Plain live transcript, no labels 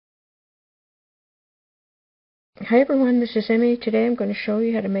Hi everyone, this is Emmy. Today I'm going to show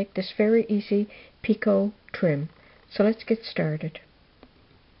you how to make this very easy PICOT trim. So let's get started.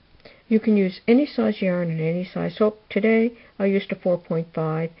 You can use any size yarn and any size hook. Today I used a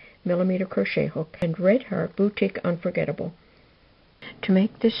 4.5mm crochet hook and Red Heart Boutique Unforgettable. To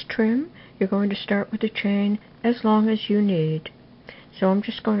make this trim, you're going to start with a chain as long as you need. So I'm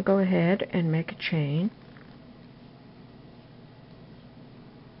just going to go ahead and make a chain.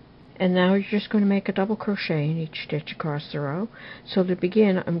 And now you're just going to make a double crochet in each stitch across the row. So to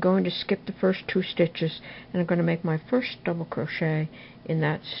begin, I'm going to skip the first 2 stitches and I'm going to make my first double crochet in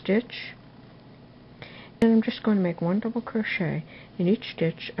that stitch. And I'm just going to make 1 double crochet in each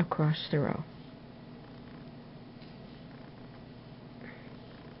stitch across the row.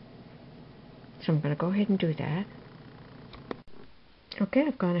 So I'm going to go ahead and do that. Okay,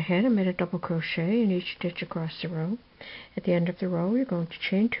 I've gone ahead and made a double crochet in each stitch across the row. At the end of the row, you're going to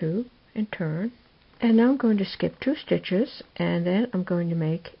chain 2 and turn. And now I'm going to skip 2 stitches, and then I'm going to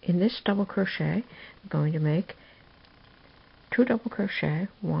make, in this double crochet, I'm going to make 2 double crochet,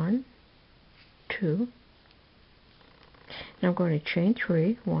 1, 2. Now I'm going to chain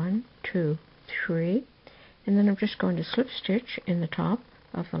 3, 1, 2, 3, and then I'm just going to slip stitch in the top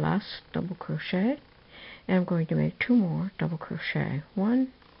of the last double crochet. And I'm going to make 2 more double crochet,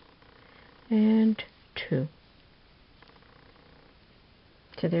 1 and 2.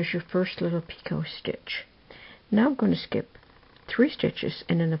 So there's your first little picot stitch. Now I'm going to skip 3 stitches,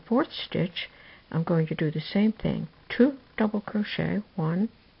 and in the 4th stitch I'm going to do the same thing. 2 double crochet, 1,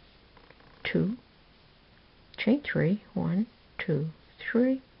 2, chain 3, 1, 2,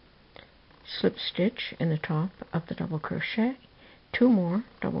 3, slip stitch in the top of the double crochet, 2 more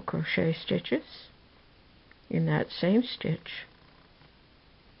double crochet stitches in that same stitch,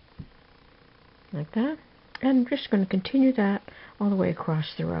 like that, and I'm just going to continue that all the way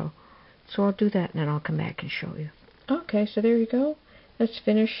across the row. So I'll do that and then I'll come back and show you. Okay, so there you go, that's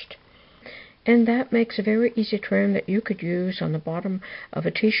finished. And that makes a very easy trim that you could use on the bottom of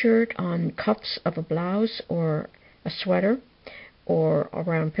a t-shirt, on cuffs of a blouse or a sweater, or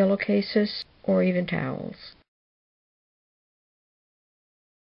around pillowcases, or even towels.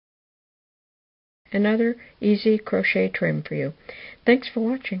 Another easy crochet trim for you. Thanks for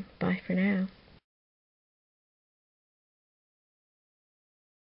watching. Bye for now.